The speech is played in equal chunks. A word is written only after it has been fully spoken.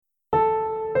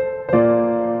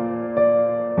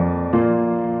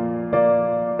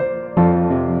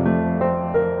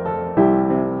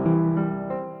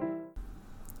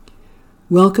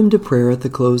Welcome to prayer at the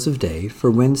close of day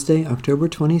for Wednesday, October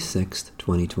 26th,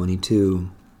 2022.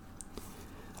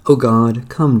 O God,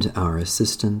 come to our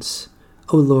assistance.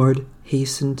 O Lord,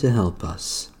 hasten to help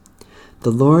us. The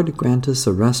Lord grant us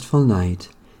a restful night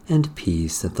and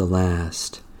peace at the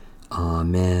last.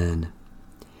 Amen.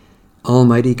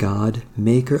 Almighty God,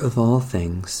 maker of all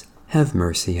things, have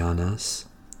mercy on us.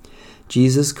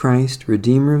 Jesus Christ,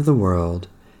 Redeemer of the world,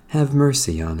 have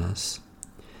mercy on us.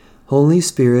 Holy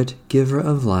Spirit, giver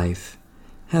of life,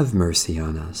 have mercy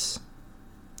on us.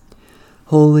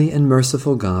 Holy and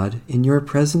merciful God, in your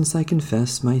presence I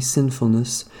confess my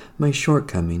sinfulness, my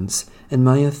shortcomings, and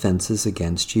my offenses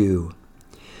against you.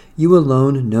 You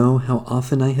alone know how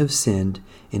often I have sinned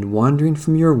in wandering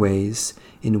from your ways,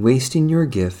 in wasting your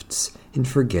gifts, in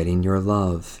forgetting your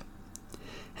love.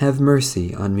 Have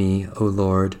mercy on me, O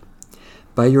Lord.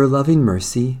 By your loving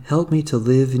mercy, help me to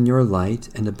live in your light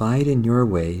and abide in your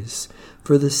ways,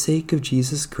 for the sake of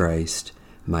Jesus Christ,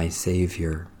 my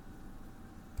Savior.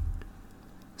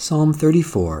 Psalm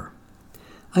 34.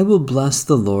 I will bless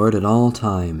the Lord at all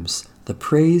times. The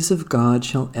praise of God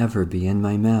shall ever be in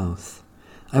my mouth.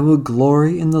 I will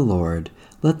glory in the Lord.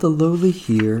 Let the lowly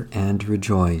hear and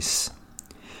rejoice.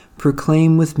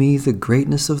 Proclaim with me the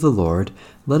greatness of the Lord.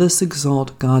 Let us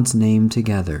exalt God's name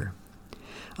together.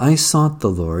 I sought the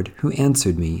Lord, who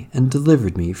answered me and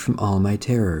delivered me from all my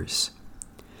terrors.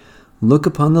 Look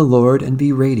upon the Lord and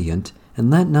be radiant, and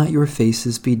let not your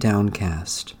faces be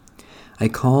downcast. I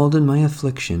called in my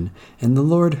affliction, and the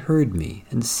Lord heard me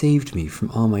and saved me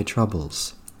from all my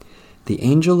troubles. The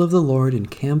angel of the Lord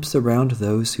encamps around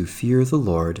those who fear the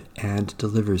Lord and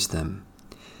delivers them.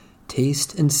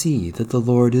 Taste and see that the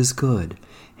Lord is good.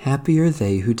 Happy are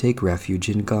they who take refuge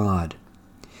in God.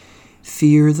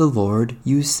 Fear the Lord,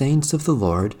 you saints of the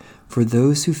Lord, for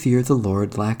those who fear the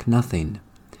Lord lack nothing.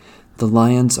 The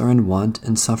lions are in want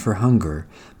and suffer hunger,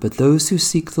 but those who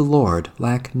seek the Lord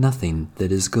lack nothing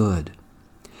that is good.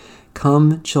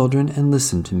 Come, children, and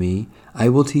listen to me. I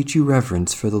will teach you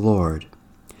reverence for the Lord.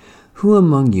 Who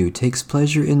among you takes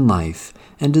pleasure in life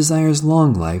and desires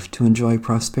long life to enjoy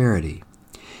prosperity?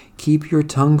 Keep your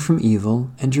tongue from evil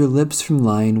and your lips from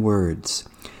lying words.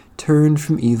 Turn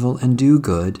from evil and do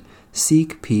good.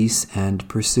 Seek peace and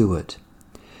pursue it.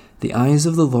 The eyes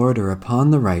of the Lord are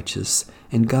upon the righteous,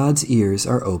 and God's ears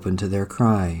are open to their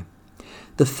cry.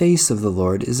 The face of the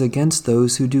Lord is against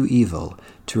those who do evil,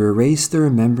 to erase the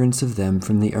remembrance of them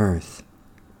from the earth.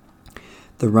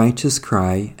 The righteous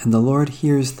cry, and the Lord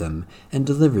hears them, and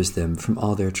delivers them from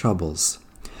all their troubles.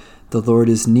 The Lord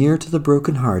is near to the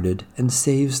brokenhearted, and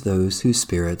saves those whose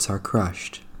spirits are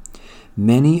crushed.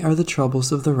 Many are the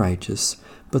troubles of the righteous,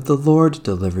 but the Lord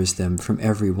delivers them from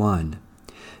every one.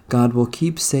 God will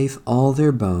keep safe all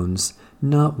their bones,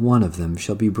 not one of them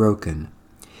shall be broken.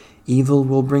 Evil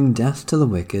will bring death to the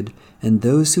wicked, and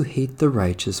those who hate the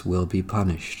righteous will be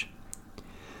punished.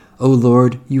 O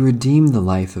Lord, you redeem the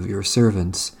life of your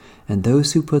servants, and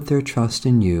those who put their trust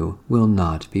in you will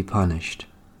not be punished.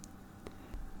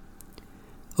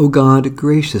 O God,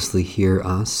 graciously hear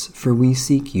us, for we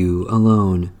seek you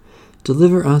alone.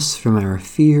 Deliver us from our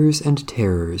fears and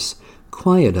terrors.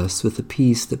 Quiet us with the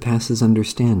peace that passes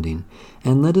understanding,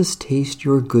 and let us taste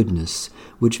your goodness,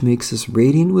 which makes us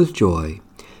radiant with joy,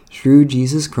 through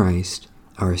Jesus Christ,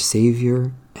 our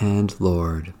Savior and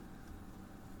Lord.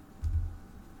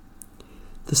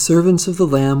 The servants of the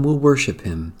Lamb will worship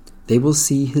him. They will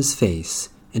see his face,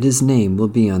 and his name will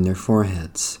be on their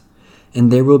foreheads.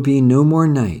 And there will be no more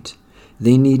night.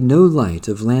 They need no light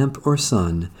of lamp or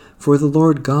sun, for the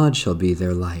Lord God shall be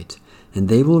their light, and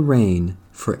they will reign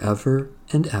forever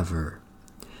and ever.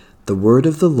 The word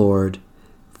of the Lord.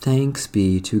 Thanks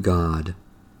be to God.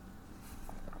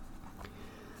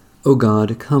 O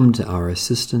God, come to our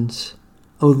assistance.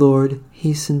 O Lord,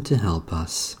 hasten to help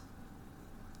us.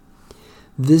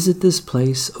 Visit this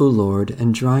place, O Lord,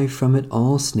 and drive from it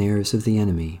all snares of the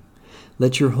enemy.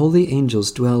 Let your holy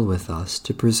angels dwell with us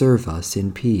to preserve us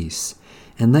in peace,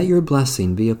 and let your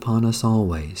blessing be upon us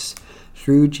always,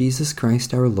 through Jesus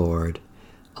Christ our Lord.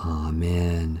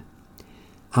 Amen.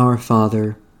 Our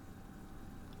Father,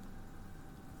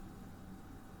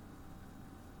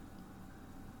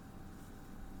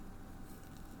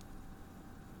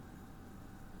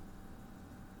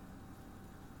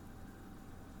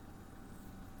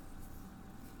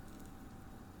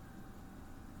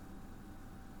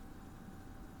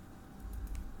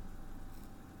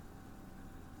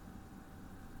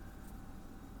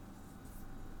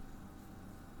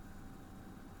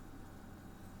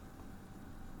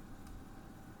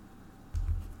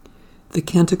 The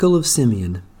Canticle of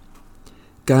Simeon.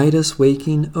 Guide us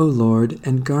waking, O Lord,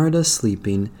 and guard us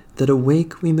sleeping, that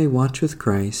awake we may watch with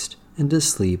Christ, and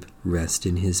asleep rest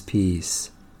in his peace.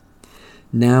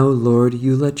 Now, Lord,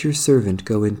 you let your servant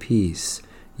go in peace.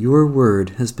 Your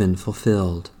word has been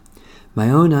fulfilled.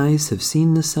 My own eyes have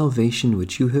seen the salvation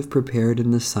which you have prepared in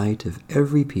the sight of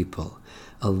every people,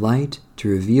 a light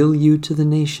to reveal you to the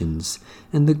nations,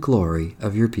 and the glory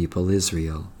of your people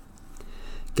Israel.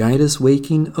 Guide us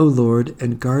waking, O Lord,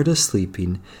 and guard us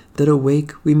sleeping, that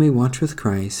awake we may watch with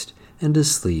Christ, and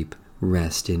asleep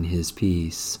rest in his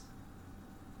peace.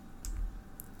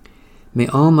 May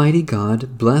Almighty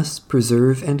God bless,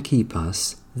 preserve, and keep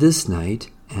us this night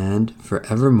and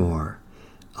forevermore.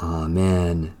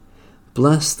 Amen.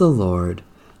 Bless the Lord.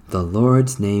 The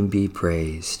Lord's name be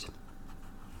praised.